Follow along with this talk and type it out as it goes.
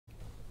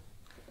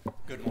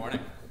Good morning.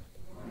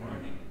 Good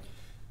morning.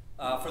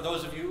 For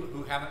those of you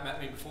who haven't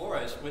met me before,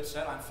 as Whit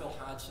said, I'm Phil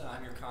Hodson.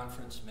 I'm your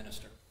conference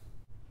minister.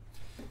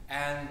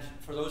 And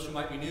for those who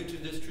might be new to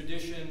this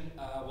tradition,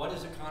 what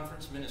is a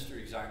conference minister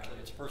exactly?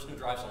 It's a person who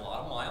drives a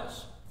lot of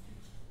miles.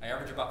 I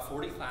average about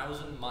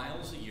 40,000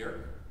 miles a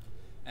year.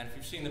 And if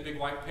you've seen the big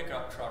white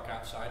pickup truck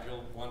outside,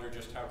 you'll wonder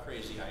just how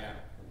crazy I am.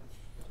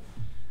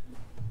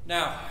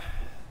 Now,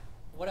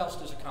 what else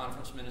does a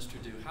conference minister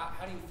do?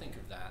 How do you think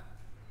of that?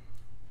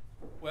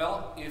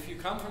 Well, if you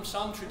come from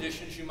some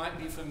traditions, you might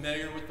be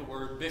familiar with the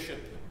word bishop.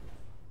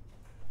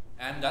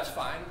 And that's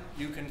fine.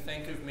 You can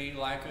think of me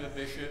like a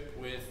bishop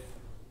with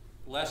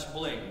less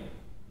bling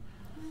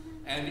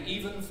and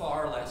even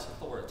far less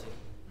authority.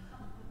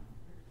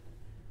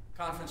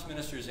 Conference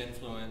minister's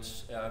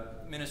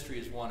ministry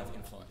is one of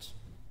influence.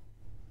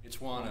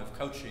 It's one of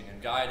coaching and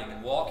guiding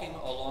and walking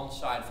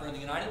alongside. For in the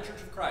United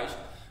Church of Christ,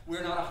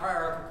 we're not a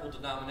hierarchical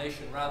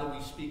denomination. Rather,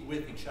 we speak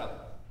with each other.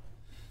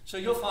 So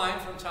you'll find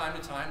from time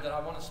to time that I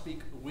want to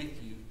speak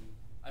with you.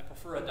 I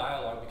prefer a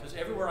dialogue because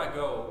everywhere I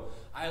go,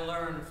 I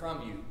learn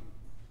from you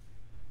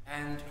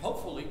and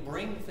hopefully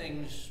bring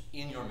things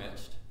in your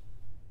midst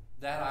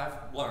that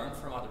I've learned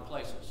from other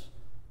places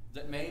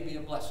that may be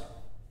a blessing.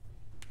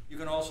 You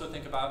can also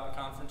think about a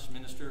conference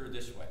minister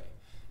this way.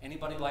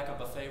 Anybody like a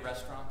buffet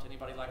restaurant?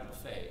 Anybody like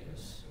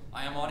buffets?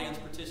 I am audience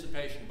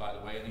participation, by the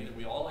way, and either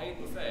we all hate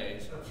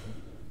buffets.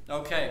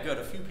 Okay, good.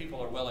 A few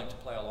people are willing to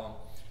play along.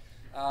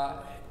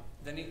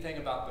 The neat thing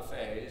about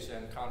buffets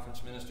and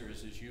conference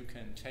ministers is you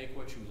can take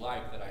what you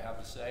like that I have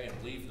to say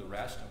and leave the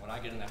rest, and when I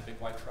get in that big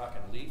white truck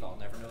and leave, I'll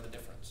never know the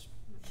difference.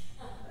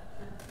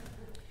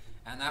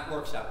 And that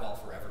works out well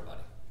for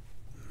everybody.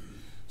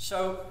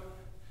 So,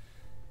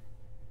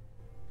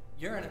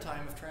 you're in a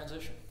time of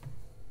transition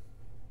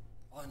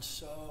on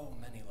so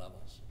many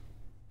levels.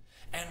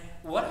 And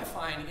what I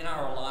find in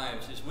our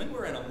lives is when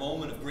we're in a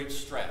moment of great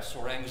stress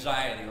or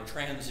anxiety or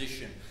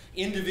transition,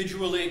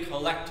 individually,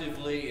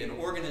 collectively, in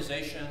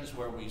organizations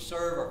where we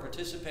serve or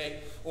participate,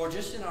 or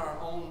just in our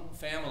own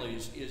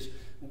families, is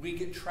we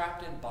get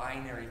trapped in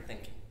binary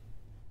thinking.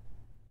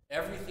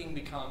 Everything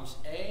becomes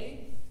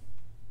A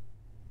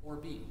or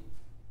B.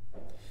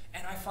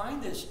 And I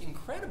find this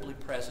incredibly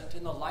present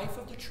in the life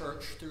of the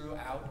church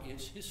throughout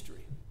its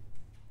history.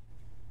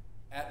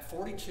 At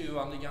 42,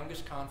 I'm the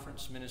youngest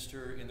conference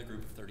minister in the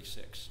group of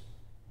 36,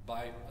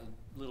 by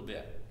a little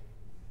bit.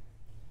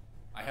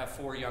 I have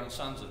 4 young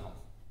sons at home.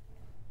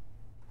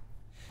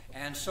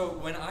 And so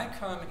when I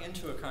come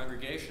into a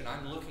congregation,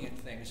 I'm looking at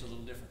things a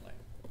little differently.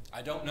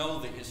 I don't know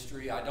the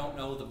history, I don't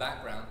know the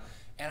background,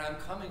 and I'm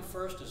coming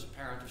first as a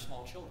parent of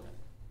small children.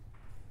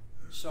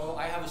 So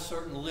I have a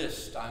certain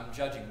list I'm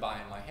judging by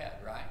in my head,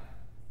 right,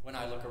 when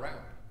I look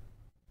around.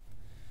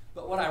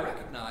 But what I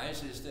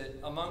recognize is that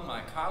among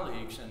my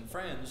colleagues and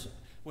friends,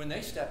 when they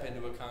step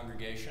into a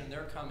congregation,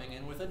 they're coming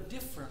in with a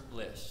different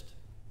list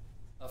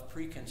of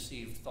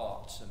preconceived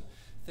thoughts and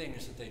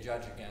things that they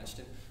judge against.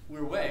 And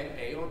we're weighing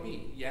A or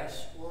B,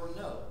 yes or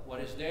no. What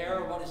is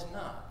there, what is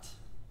not?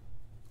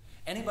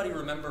 Anybody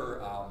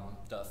remember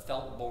the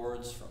felt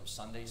boards from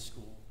Sunday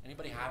school?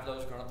 Anybody have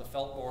those growing up? The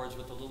felt boards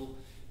with the little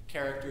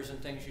characters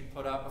and things you'd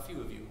put up? A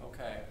few of you,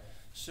 okay.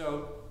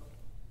 So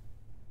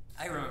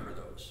I remember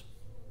those.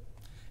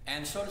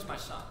 And so does my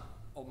son.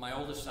 My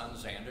oldest son,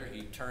 Xander.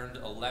 He turned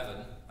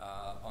 11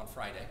 on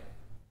Friday.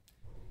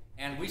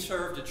 And we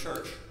served a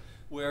church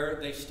where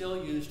they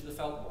still used the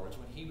felt boards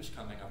when he was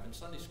coming up in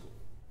Sunday school.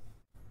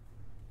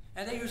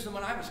 And they used them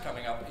when I was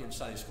coming up in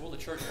Sunday school. The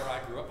church where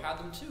I grew up had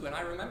them too, and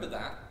I remember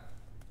that.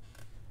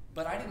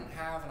 But I didn't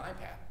have an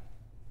iPad.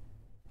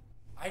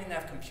 I didn't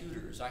have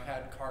computers. I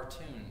had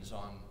cartoons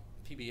on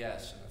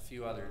PBS and a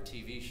few other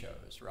TV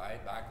shows,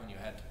 right? Back when you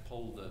had to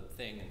pull the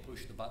thing and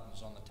push the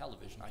buttons on the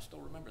television. I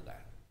still remember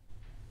that,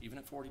 even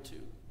at 42.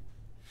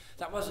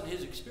 That wasn't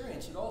his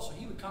experience at all, so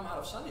he would come out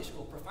of Sunday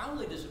school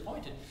profoundly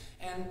disappointed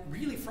and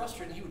really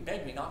frustrated. He would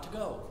beg me not to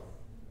go.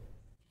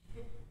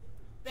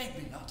 Beg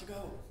me not to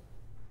go.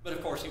 But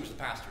of course, he was the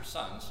pastor's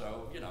son,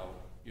 so, you know,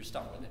 you're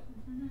stuck with it.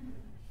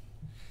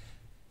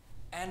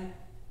 And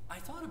I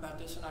thought about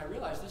this and I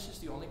realized this is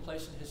the only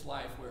place in his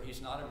life where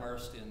he's not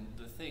immersed in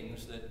the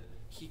things that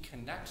he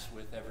connects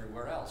with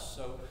everywhere else.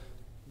 So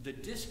the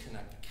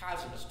disconnect, the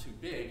chasm is too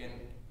big and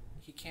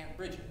he can't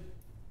bridge it.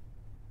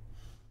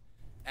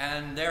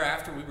 And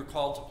thereafter we were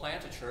called to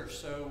plant a church,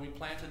 so we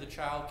planted the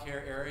child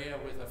care area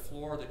with a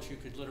floor that you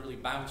could literally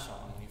bounce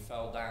on when you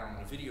fell down,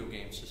 a video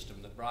game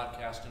system that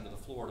broadcast into the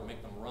floor to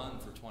make them run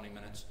for 20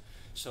 minutes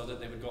so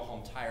that they would go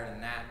home tired and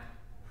nap.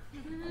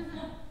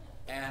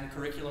 And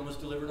curriculum was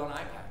delivered on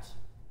iPads.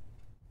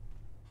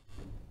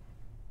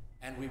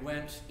 And we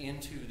went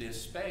into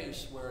this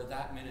space where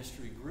that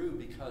ministry grew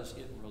because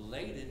it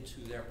related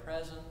to their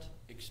present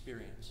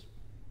experience.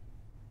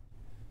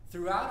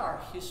 Throughout our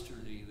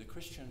history, the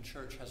Christian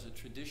church has a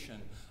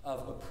tradition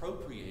of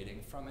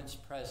appropriating from its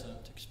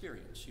present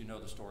experience. You know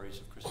the stories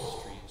of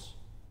Christmas trees,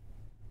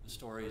 the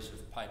stories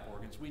of pipe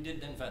organs. We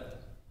didn't invent them.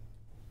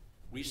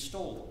 We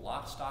stole them,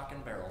 lock, stock,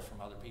 and barrel from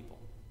other people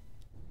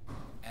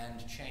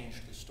and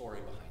changed the story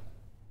behind them.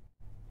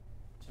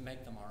 to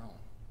make them our own,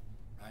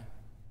 right?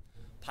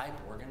 Pipe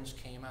organs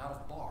came out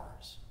of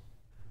bars.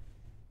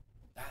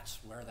 That's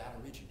where that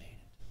originated.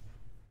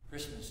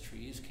 Christmas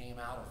trees came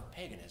out of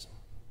paganism.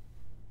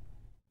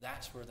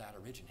 That's where that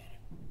originated.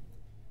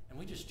 And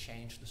we just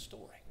changed the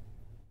story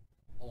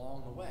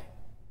along the way.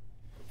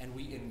 And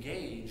we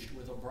engaged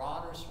with a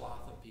broader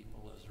swath of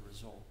people as a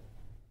result.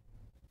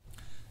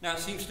 Now, it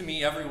seems to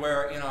me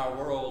everywhere in our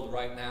world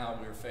right now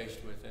we're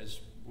faced with, as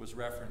was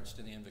referenced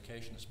in the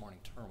invocation this morning,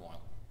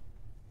 turmoil.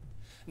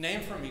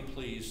 Name for me,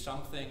 please,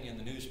 something in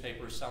the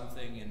newspaper,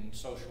 something in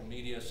social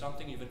media,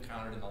 something you've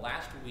encountered in the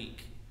last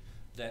week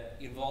that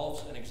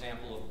involves an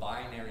example of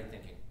binary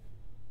thinking.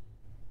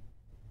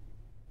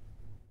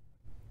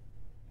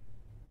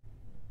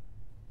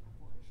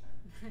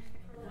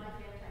 Pro-life,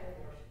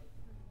 anti-abortion.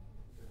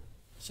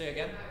 Say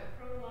again?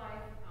 Pro-life,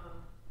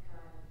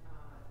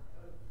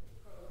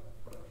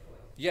 pro-choice.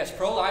 Yes,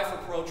 pro-life or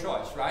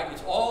pro-choice, right?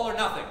 It's all or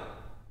nothing.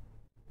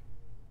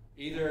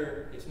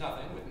 Either it's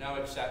nothing with no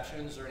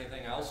exceptions or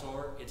anything else,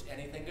 or it's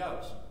anything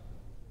goes.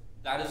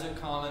 That is a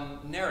common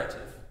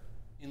narrative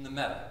in the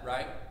meta,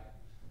 right?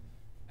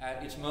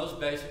 At its most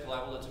basic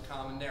level, it's a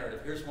common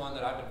narrative. Here's one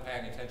that I've been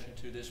paying attention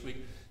to this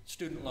week: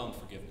 student loan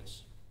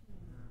forgiveness.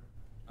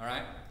 All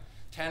right?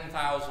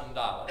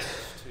 $10,000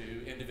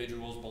 to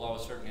individuals below a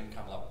certain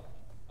income level,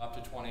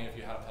 up to 20 if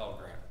you had a Pell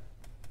Grant.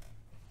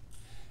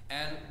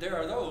 And there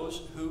are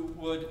those who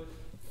would,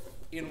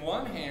 in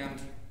one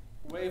hand,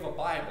 wave a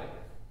Bible.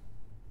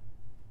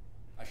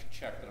 I should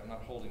check that I'm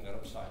not holding that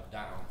upside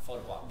down,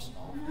 photo ops and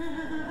all.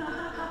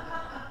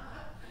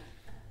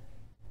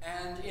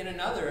 And in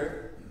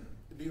another,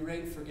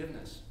 berate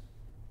forgiveness.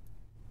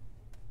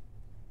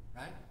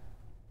 Right?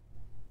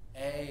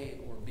 A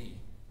or B.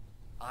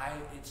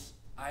 It's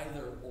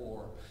either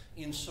or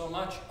in so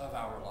much of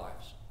our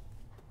lives.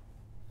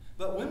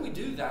 But when we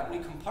do that, we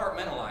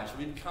compartmentalize.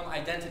 We become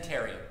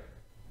identitarian.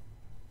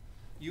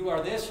 You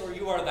are this or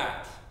you are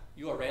that.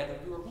 You are red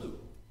or you are blue.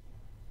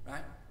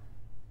 Right?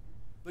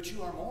 But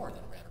you are more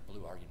than red or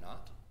blue, are you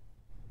not?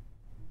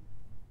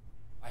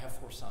 I have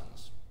 4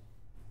 sons.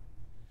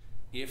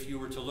 If you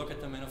were to look at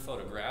them in a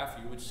photograph,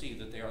 you would see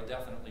that they are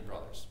definitely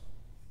brothers.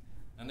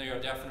 And they are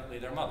definitely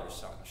their mother's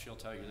sons. She'll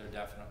tell you they're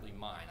definitely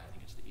mine. I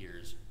think it's the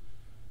ears.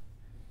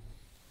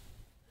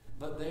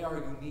 But they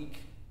are unique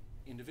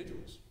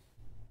individuals.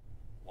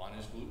 One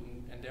is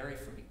gluten and dairy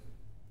free.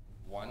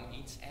 One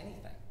eats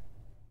anything.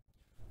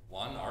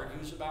 One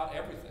argues about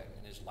everything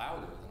and is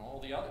louder than all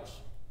the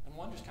others. And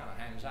one just kind of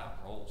hangs out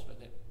and rolls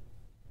with it.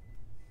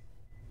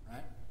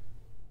 Right?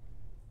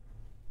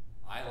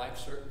 I like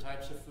certain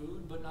types of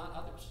food, but not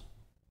others.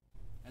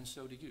 And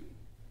so do you.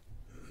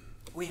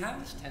 We have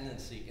this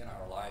tendency in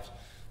our lives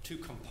to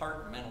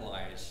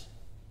compartmentalize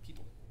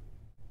people,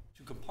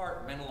 to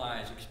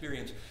compartmentalize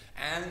experience,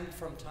 and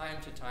from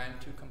time to time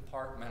to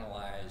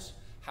compartmentalize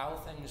how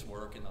things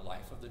work in the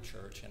life of the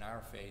church and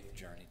our faith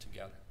journey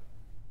together.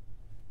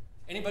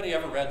 Anybody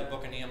ever read the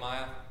book of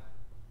Nehemiah?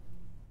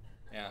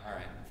 Yeah, all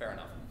right, fair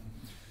enough.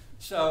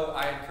 So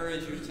I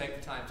encourage you to take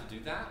the time to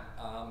do that.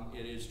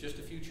 It is just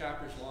a few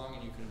chapters long,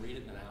 and you can read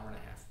it in an hour and a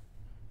half,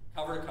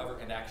 cover to cover,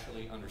 and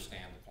actually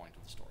understand the point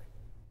of the story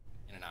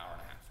in an hour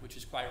and a half, which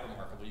is quite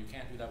remarkable. You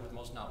can't do that with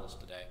most novels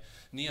today.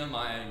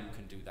 Nehemiah, you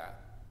can do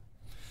that.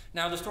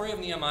 Now, the story of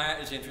Nehemiah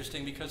is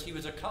interesting because he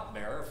was a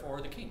cupbearer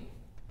for the king.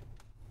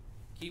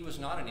 He was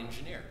not an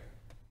engineer.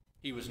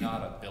 He was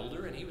not a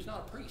builder, and he was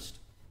not a priest.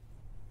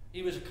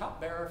 He was a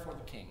cupbearer for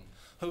the king,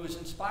 who was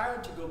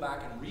inspired to go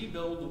back and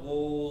rebuild the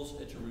walls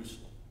at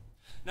Jerusalem.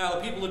 Now,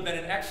 the people had been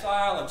in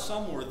exile, and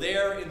some were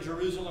there in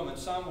Jerusalem, and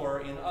some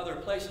were in other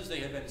places. They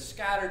had been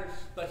scattered,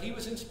 but he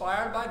was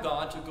inspired by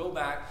God to go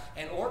back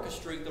and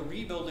orchestrate the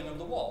rebuilding of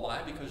the wall.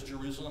 Why? Because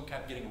Jerusalem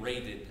kept getting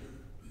raided,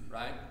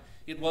 right?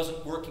 It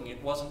wasn't working.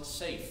 It wasn't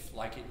safe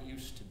like it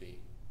used to be.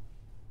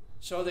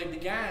 So they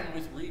began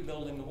with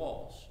rebuilding the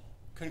walls.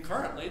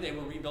 Concurrently, they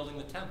were rebuilding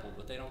the temple,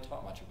 but they don't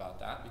talk much about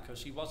that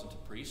because he wasn't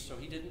a priest, so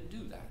he didn't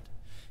do that.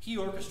 He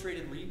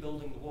orchestrated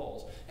rebuilding the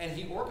walls, and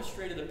he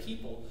orchestrated the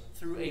people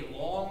through a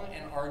long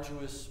and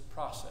arduous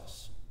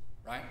process,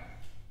 right?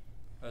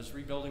 Because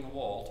rebuilding a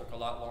wall took a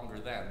lot longer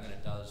then than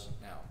it does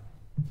now.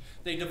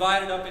 They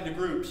divided up into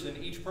groups, and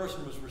each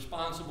person was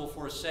responsible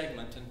for a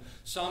segment, and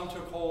some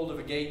took hold of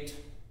a gate.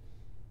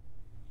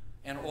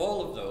 And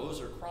all of those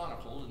are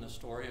chronicled in the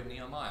story of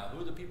Nehemiah,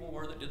 who the people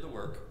were that did the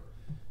work,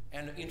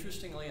 and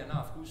interestingly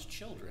enough, whose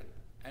children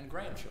and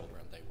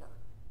grandchildren they were.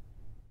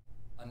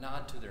 A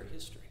nod to their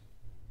history.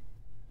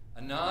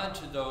 A nod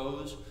to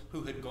those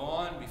who had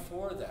gone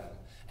before them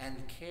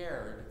and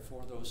cared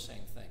for those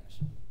same things,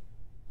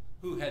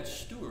 who had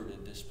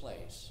stewarded this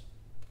place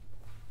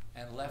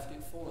and left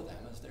it for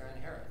them as their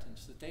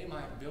inheritance, that they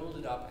might build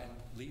it up and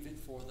leave it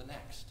for the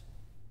next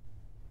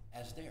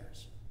as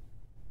theirs.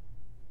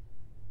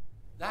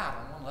 That,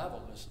 on one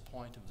level, is the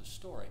point of the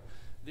story,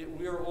 that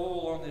we're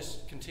all on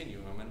this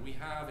continuum and we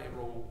have a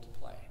role to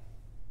play.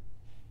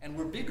 And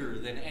we're bigger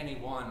than any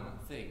one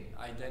thing,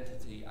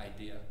 identity,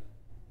 idea.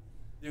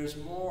 There's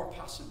more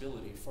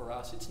possibility for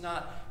us. It's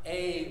not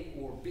A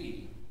or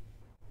B,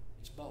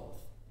 it's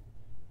both.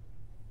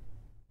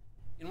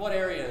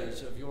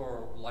 areas of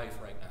your life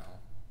right now,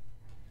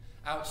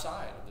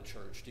 outside of the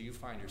church, do you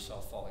find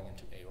yourself falling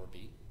into A or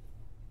B?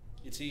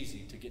 It's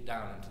easy to get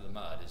down into the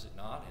mud, is it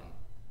not, in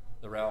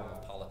the realm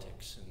of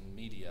politics and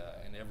media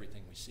and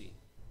everything we see?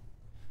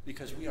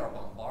 Because we are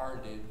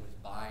bombarded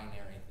with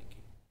binary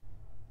thinking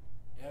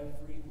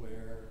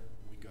everywhere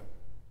we go.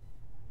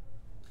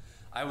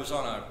 I was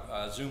on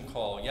a Zoom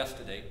call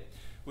yesterday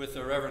with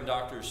the Reverend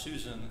Dr.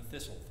 Susan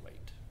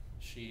Thistlethwaite.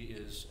 She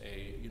is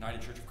a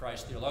United Church of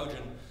Christ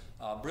theologian,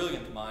 a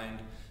brilliant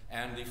mind,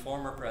 and the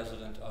former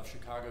president of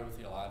Chicago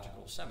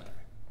Theological Seminary.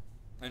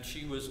 And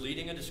she was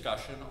leading a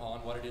discussion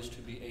on what it is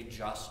to be a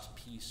just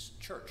peace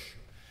church,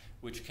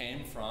 which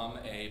came from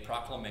a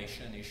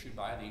proclamation issued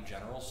by the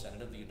General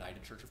Synod of the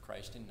United Church of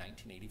Christ in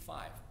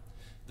 1985,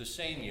 the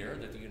same year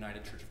that the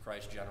United Church of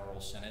Christ General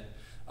Synod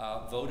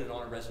voted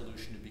on a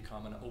resolution to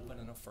become an open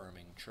and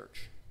affirming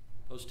church.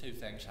 Those two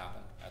things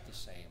happened at the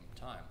same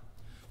time.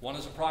 One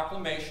is a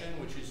proclamation,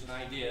 which is an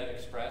idea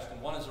expressed,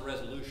 and one is a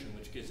resolution,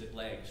 which gives it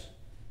legs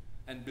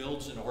and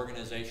builds an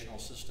organizational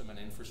system and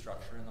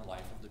infrastructure in the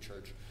life of the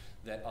church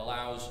that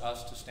allows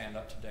us to stand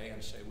up today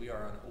and say we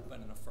are an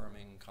open and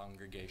affirming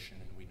congregation,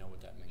 and we know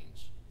what that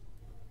means.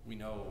 We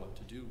know what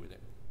to do with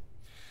it.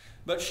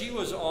 But she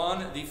was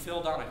on the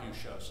Phil Donahue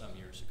show some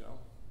years ago,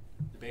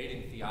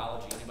 debating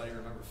theology. Anybody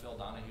remember Phil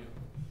Donahue?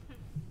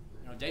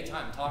 You know,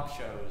 daytime talk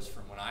shows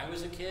from when I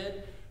was a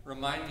kid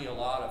remind me a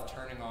lot of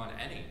turning on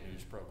any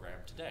news program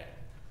today.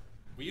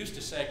 We used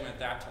to segment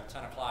that till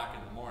 10 o'clock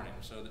in the morning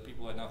so that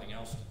people who had nothing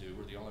else to do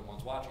were the only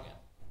ones watching it.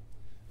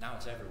 Now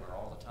it's everywhere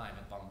all the time.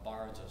 It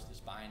bombards us, this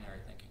binary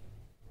thinking,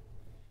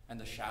 and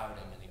the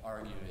shouting and the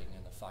arguing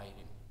and the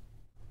fighting,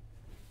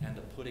 and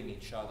the putting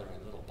each other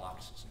in little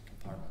boxes and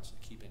compartments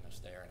and keeping us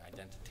there in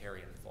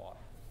identitarian thought.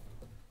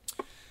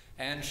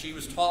 And she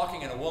was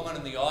talking, and a woman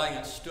in the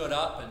audience stood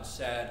up and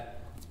said,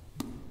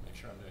 make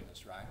sure I'm doing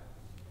this right,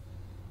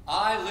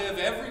 "I live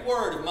every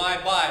word of my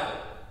Bible.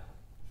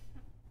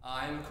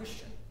 I'm a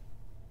Christian."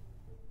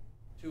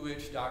 To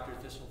which Dr.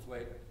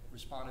 Thistlethwaite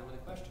responded with a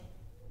question.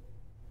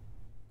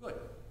 "Good.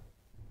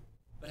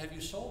 But have you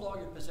sold all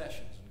your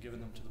possessions and given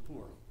them to the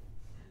poor?"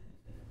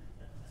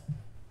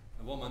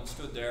 The woman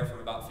stood there for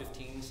about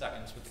 15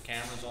 seconds with the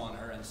cameras on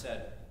her and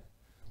said,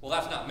 "Well,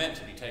 that's not meant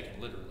to be taken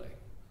literally."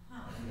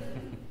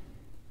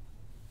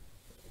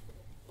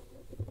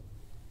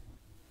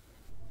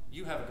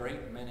 You have a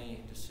great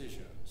many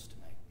decisions to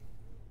make.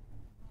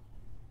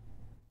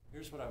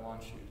 Here's what I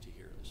want you to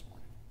hear this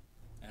morning,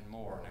 and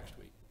more next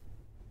week.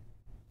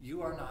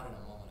 You are not in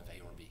a moment of A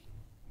or B.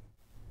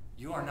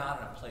 You are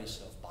not in a place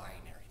of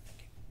binary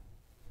thinking.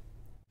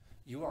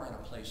 You are in a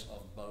place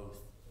of both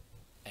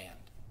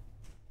and.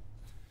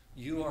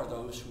 You are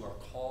those who are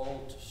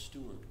called to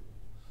steward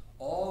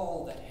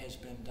all that has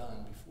been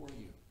done before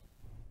you,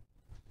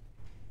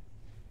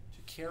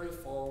 to carry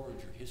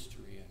forward your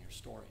history and your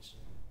stories,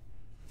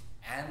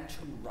 and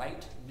to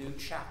write new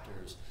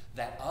chapters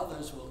that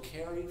others will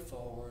carry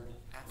forward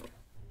after.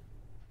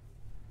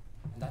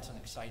 And that's an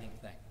exciting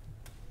thing.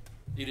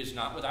 It is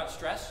not without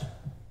stress.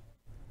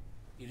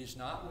 It is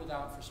not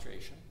without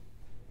frustration.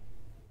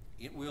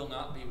 It will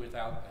not be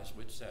without, as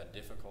Whit said,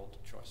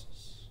 difficult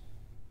choices.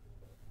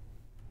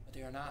 But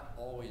they are not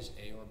always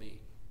A or B.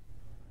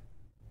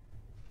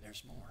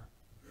 There's more.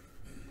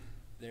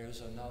 There's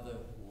another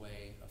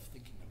way of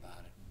thinking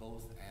about it,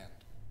 both and.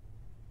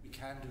 We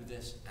can do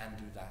this and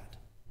do that.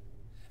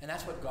 And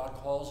that's what God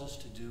calls us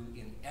to do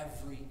in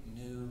every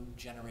new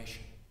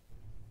generation.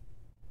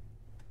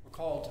 We're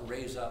called to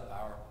raise up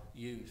our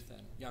youth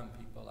and young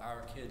people,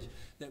 our kids,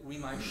 that we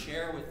might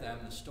share with them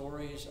the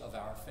stories of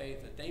our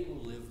faith, that they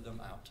will live them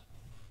out,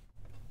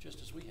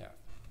 just as we have.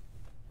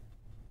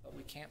 But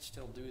we can't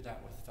still do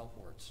that with felt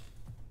words.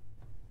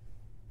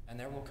 And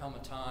there will come a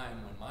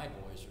time when my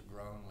boys are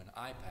grown, when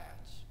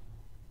iPads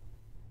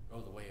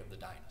go the way of the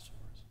dinosaurs.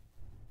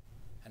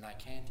 And I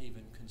can't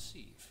even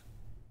conceive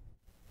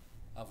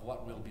of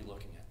what we'll be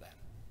looking at then.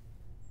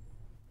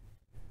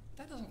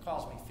 That doesn't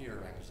cause me fear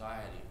or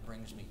anxiety. It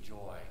brings me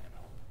joy and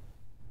hope.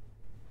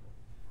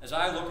 As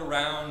I look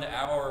around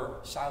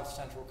our South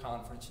Central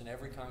Conference and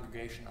every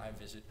congregation I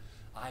visit,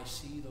 I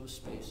see those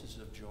spaces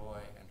of joy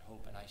and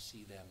hope, and I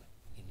see them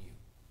in you.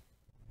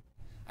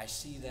 I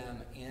see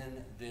them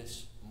in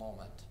this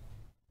moment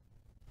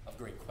of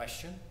great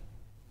question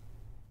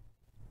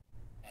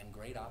and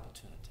great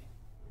opportunity.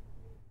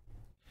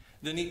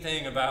 The neat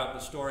thing about the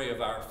story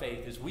of our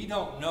faith is we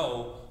don't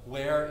know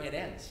where it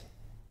ends.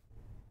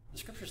 The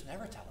scriptures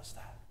never tell us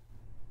that.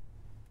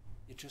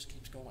 It just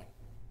keeps going.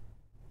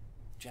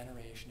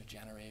 Generation to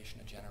generation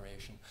to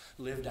generation,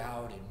 lived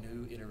out in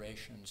new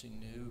iterations, in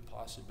new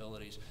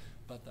possibilities.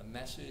 But the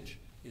message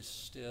is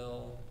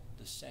still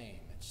the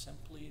same. It's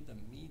simply the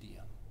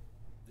medium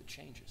that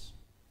changes.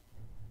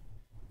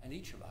 And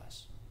each of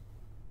us,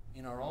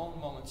 in our own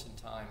moments in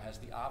time, has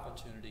the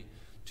opportunity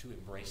to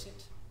embrace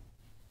it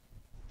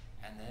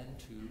and then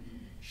to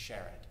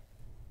share it.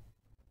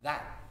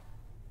 That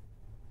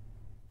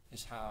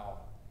is how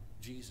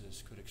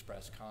Jesus could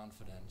express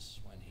confidence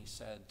when he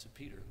said to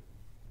Peter,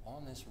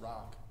 "On this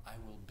rock I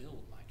will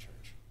build my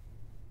church,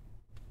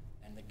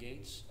 and the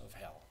gates of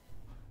hell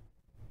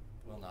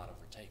will not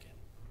overtake it.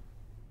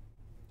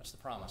 That's the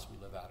promise we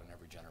live out in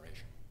every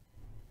generation.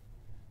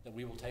 That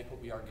we will take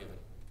what we are given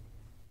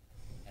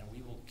and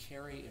we will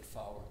carry it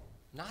forward.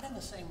 Not in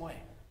the same way,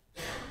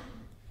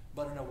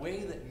 but in a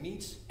way that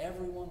meets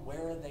everyone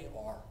where they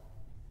are.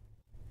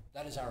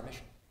 That is our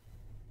mission.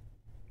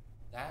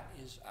 That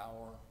is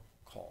our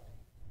call.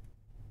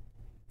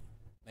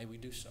 May we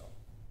do so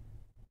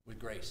with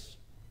grace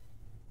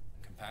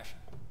and compassion.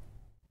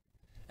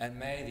 And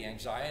may the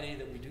anxiety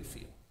that we do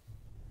feel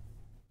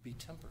be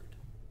tempered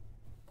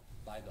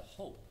by the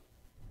hope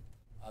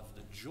of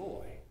the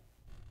joy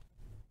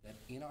that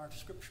in our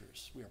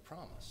scriptures we are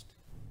promised,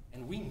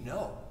 and we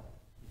know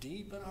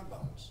deep in our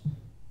bones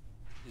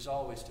is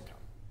always to come.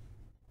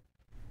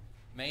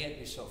 May it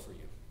be so for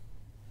you.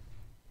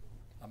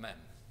 Amen.